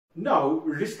Now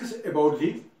we'll discuss about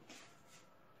the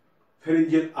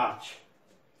pharyngeal arch.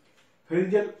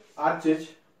 Pharyngeal arches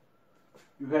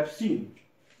you have seen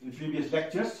in previous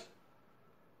lectures.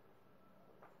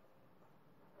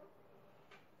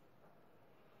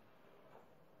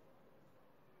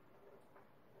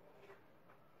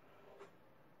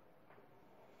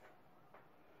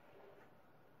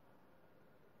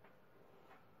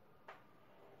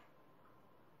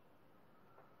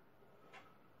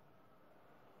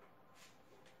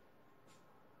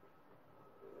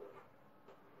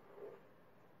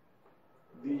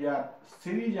 These are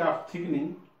series of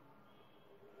thickening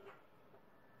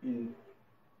in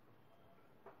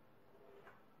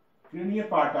cranial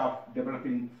part of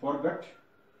developing foregut.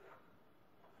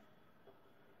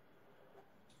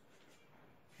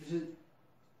 This is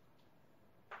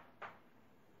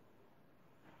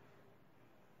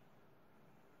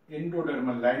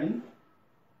endodermal lining.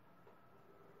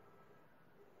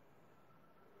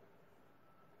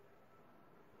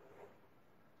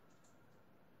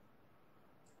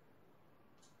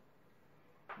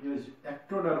 Here is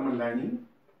ectodermal lining.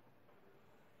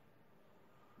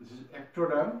 This is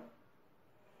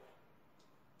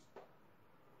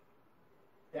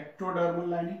ectodermal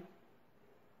lining.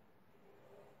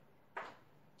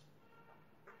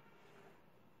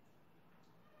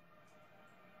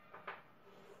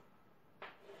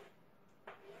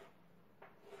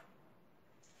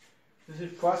 This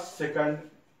is first, second,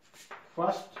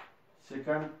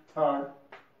 third,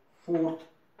 fourth,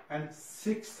 and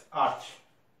sixth arch.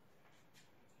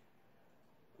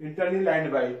 Internally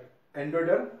lined by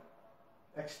endoderm,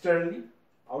 externally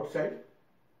outside.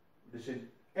 This is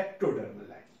ectodermal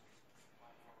lining.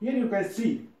 Here you can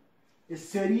see a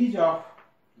series of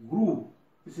groove.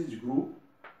 This is groove.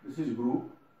 This is groove.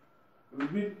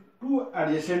 Between two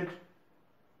adjacent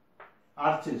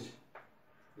arches.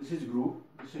 This is groove.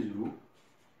 This is groove.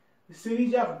 A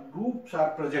series of grooves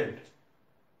are present.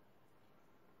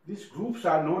 These grooves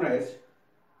are known as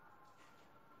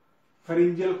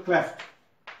pharyngeal cleft.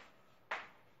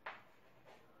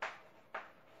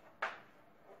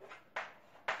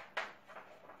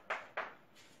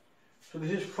 So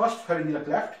this is first pharyngeal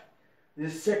cleft,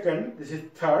 this is second, this is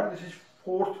third, this is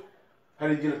fourth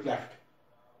pharyngeal cleft.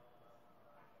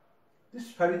 This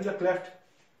pharyngeal cleft,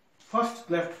 first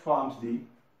cleft forms the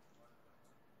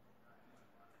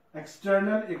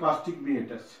external acoustic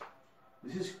meatus.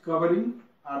 This is covering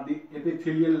of the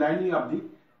epithelial lining of the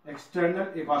external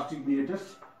acoustic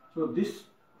meatus. So this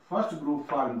first groove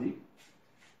forms the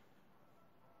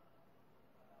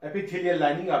epithelial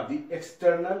lining of the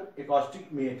external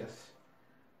acoustic meatus.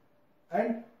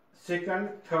 And second,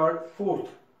 third, fourth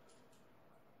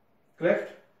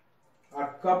cleft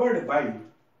are covered by,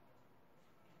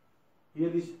 here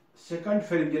is second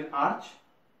pharyngeal arch.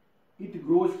 It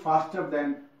grows faster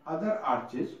than other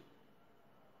arches.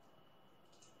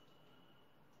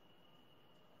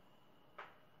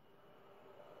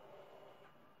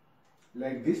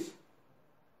 Like this.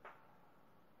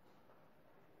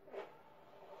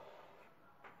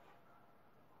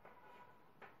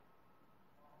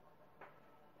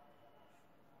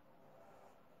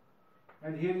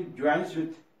 And here it joins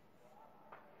with,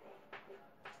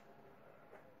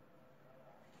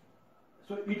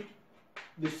 so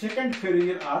the second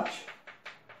pharyngeal arch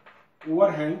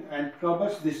overhang and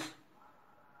covers this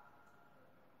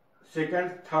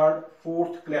second, third,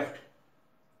 fourth cleft.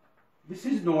 This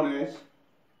is known as,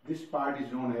 this part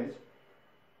is known as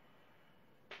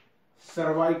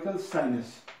cervical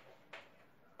sinus.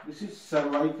 This is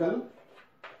cervical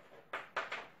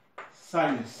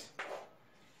sinus.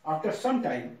 After some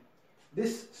time,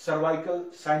 this cervical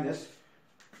sinus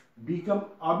become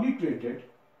obliterated.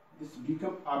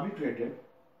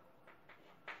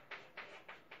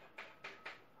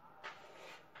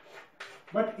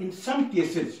 But in some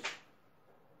cases,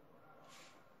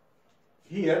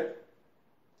 here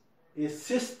a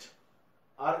cyst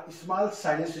or small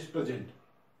sinus is present.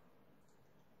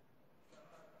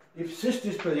 If cyst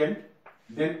is present,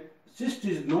 then cyst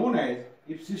is known as,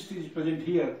 if cyst is present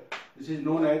here, this is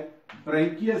known as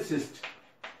branchial cyst.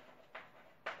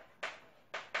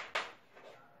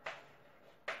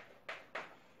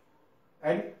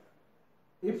 And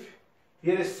if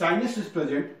here a sinus is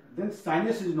present, then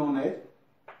sinus is known as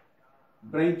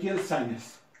branchial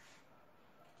sinus.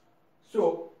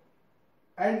 So,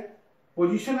 and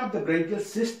position of the branchial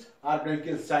cyst or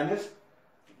branchial sinus,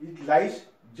 it lies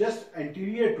just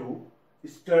anterior to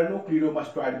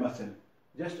sternocleidomastoid muscle.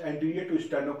 Just anterior to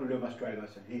sternocleidomastoid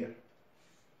muscle here.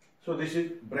 So this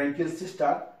is branchial cyst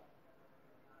or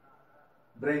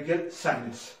branchial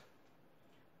sinus.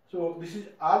 So this is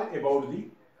all about the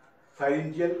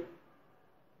pharyngeal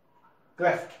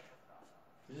cleft.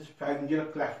 This is pharyngeal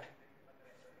cleft.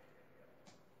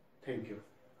 Thank you.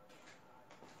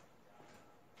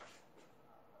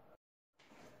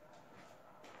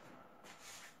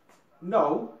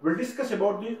 Now we'll discuss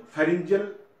about the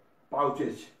pharyngeal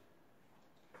pouches.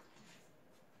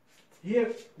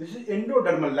 Here, this is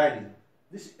endodermal lining.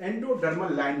 This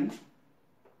endodermal lining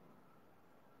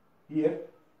here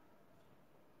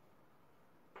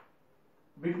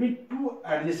between two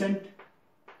adjacent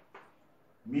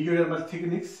mesodermal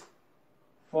thickness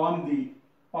form the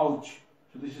pouch.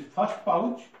 So this is first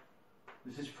pouch,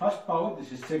 this is first pouch,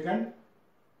 this is second,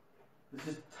 this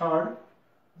is third,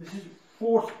 this is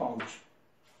fourth pouch.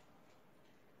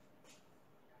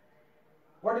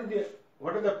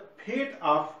 What are the fate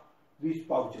of these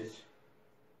pouches?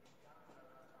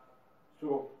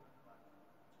 So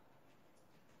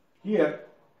here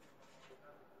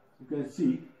you can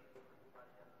see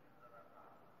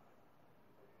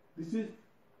this is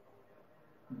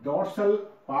dorsal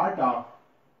part of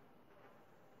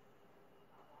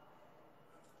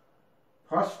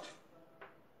first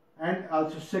and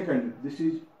also second. This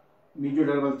is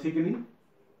mesodermal thickening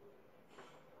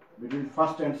between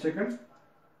first and second.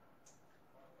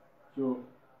 So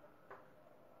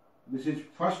this is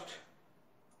first,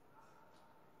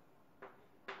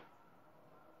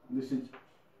 this is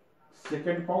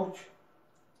second pouch,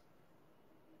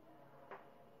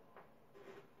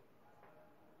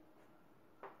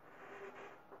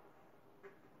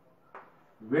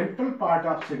 ventral part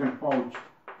of second pouch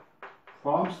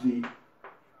forms the,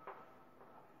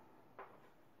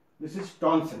 this is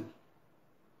tonsil.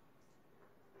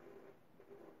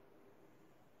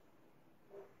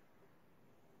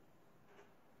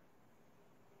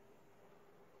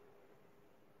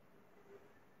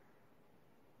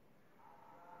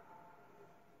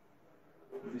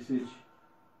 This is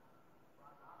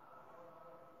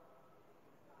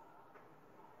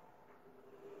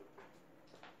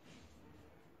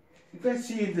you can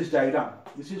see in this diagram,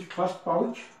 this is first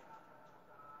pouch,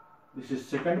 this is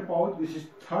second pouch, this is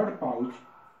third pouch,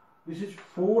 this is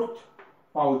fourth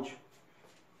pouch,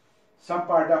 some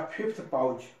part of fifth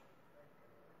pouch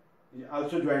is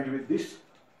also joined with this.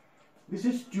 This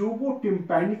is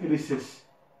tubotympanic recess.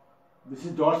 This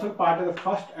is dorsal part of the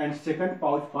first and second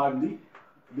pouch form the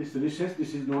this recess.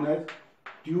 This is known as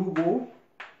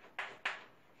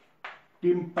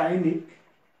tubotympanic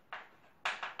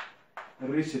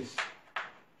recess.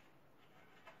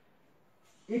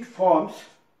 It forms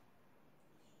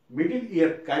middle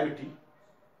ear cavity,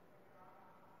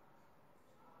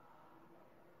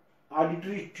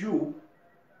 auditory tube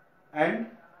and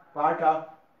part of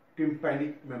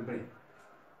tympanic membrane.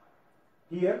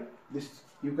 Here this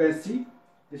you can see,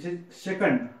 this is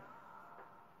second,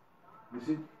 this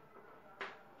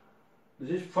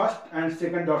is first and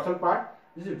second dorsal part,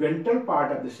 this is ventral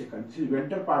part of the second, this is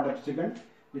ventral part of second,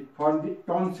 it forms the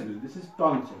tonsil, this is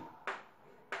tonsil.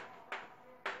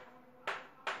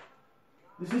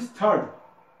 This is third,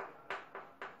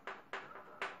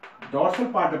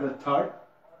 dorsal part of the third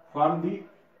form the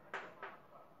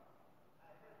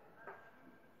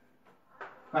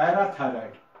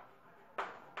parathyroid.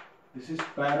 This is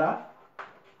parathyroid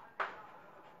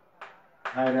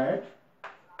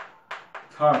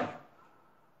third,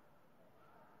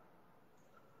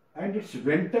 and its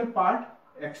ventral part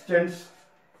extends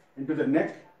into the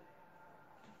neck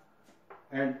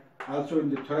and also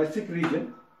in the thoracic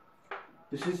region.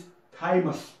 This is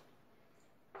thymus.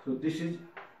 So this is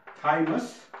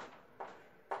thymus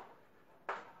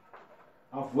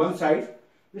of one side.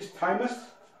 This thymus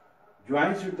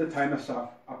joins with the thymus of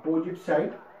opposite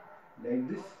side like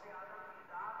this.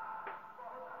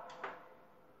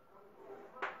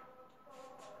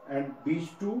 And these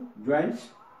two joins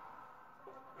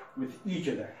with each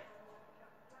other.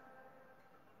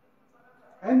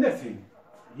 Another thing,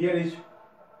 here is,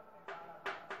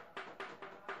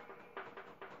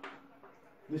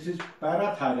 this is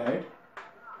parathyroid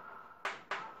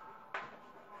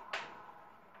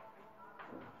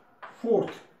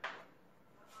fourth,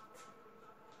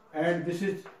 and this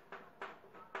is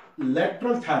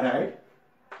lateral thyroid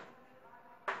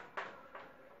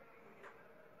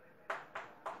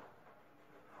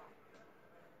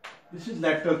this is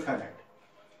lateral thyroid.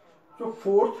 So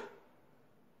fourth,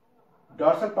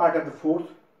 dorsal part of the fourth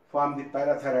form the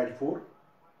parathyroid 4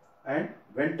 and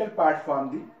ventral part form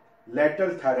the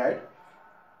lateral thyroid.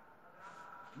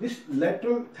 This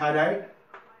lateral thyroid,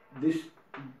 this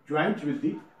joins with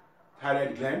the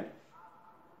thyroid gland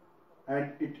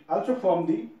and it also forms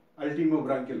the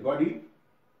ultimobranchial body.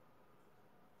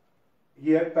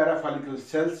 Here parafollicular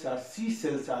cells or C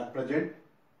cells are present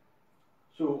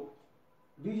So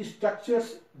these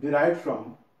structures derived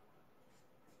from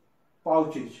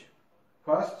pouches,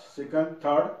 first, second,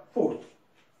 third, fourth.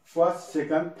 First,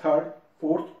 second, third,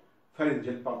 fourth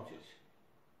pharyngeal pouches.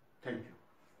 Thank you.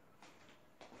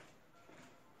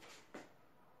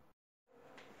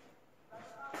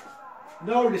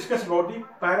 Now we'll discuss about the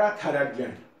parathyroid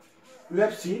gland. We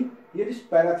have seen here is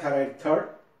parathyroid third,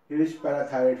 here is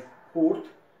parathyroid fourth.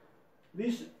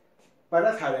 These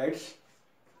parathyroids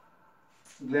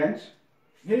glands,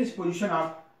 here is position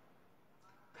of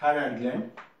thyroid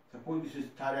gland. Suppose this is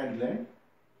thyroid gland.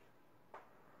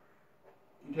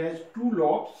 It has two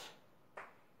lobes.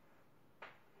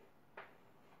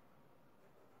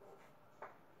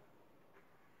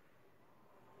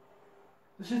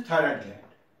 This is thyroid gland.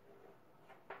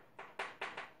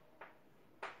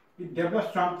 It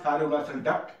develops from thyroglossal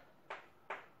duct.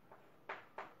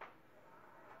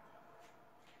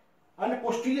 On the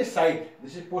posterior side,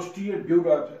 this is posterior view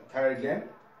of thyroid gland.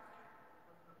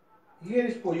 Here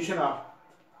is position of,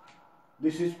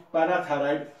 this is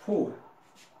parathyroid 4.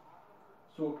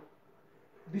 So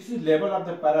this is level of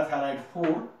the parathyroid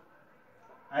 4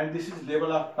 and this is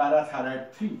level of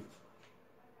parathyroid 3.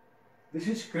 This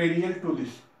is cranial to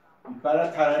this,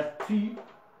 parathyroid 3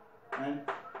 and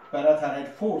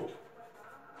parathyroid 4th,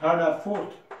 third or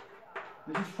fourth.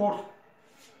 This is fourth.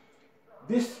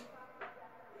 This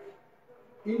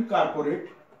incorporate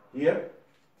here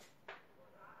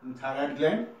in thyroid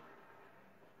gland.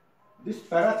 This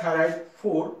parathyroid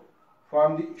 4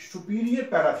 from the superior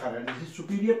parathyroid. This is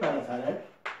superior parathyroid.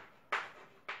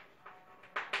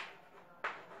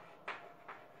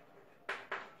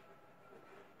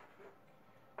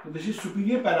 So this is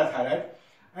superior parathyroid,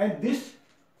 and this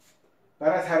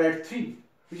parathyroid 3,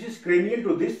 which is cranial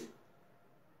to this,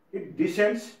 it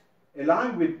descends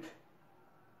along with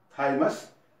thymus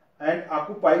and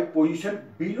occupy position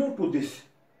below to this.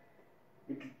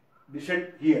 It descends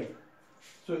here.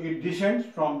 So it descends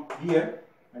from here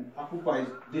and occupies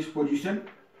this position.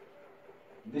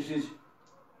 This is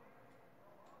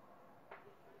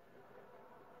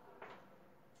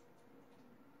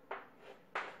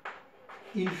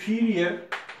inferior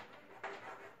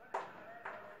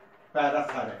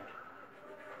parathyroid.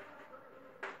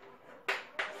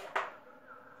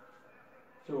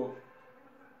 So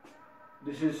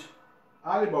this is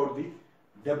all about the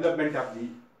development of the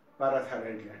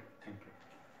parathyroid gland.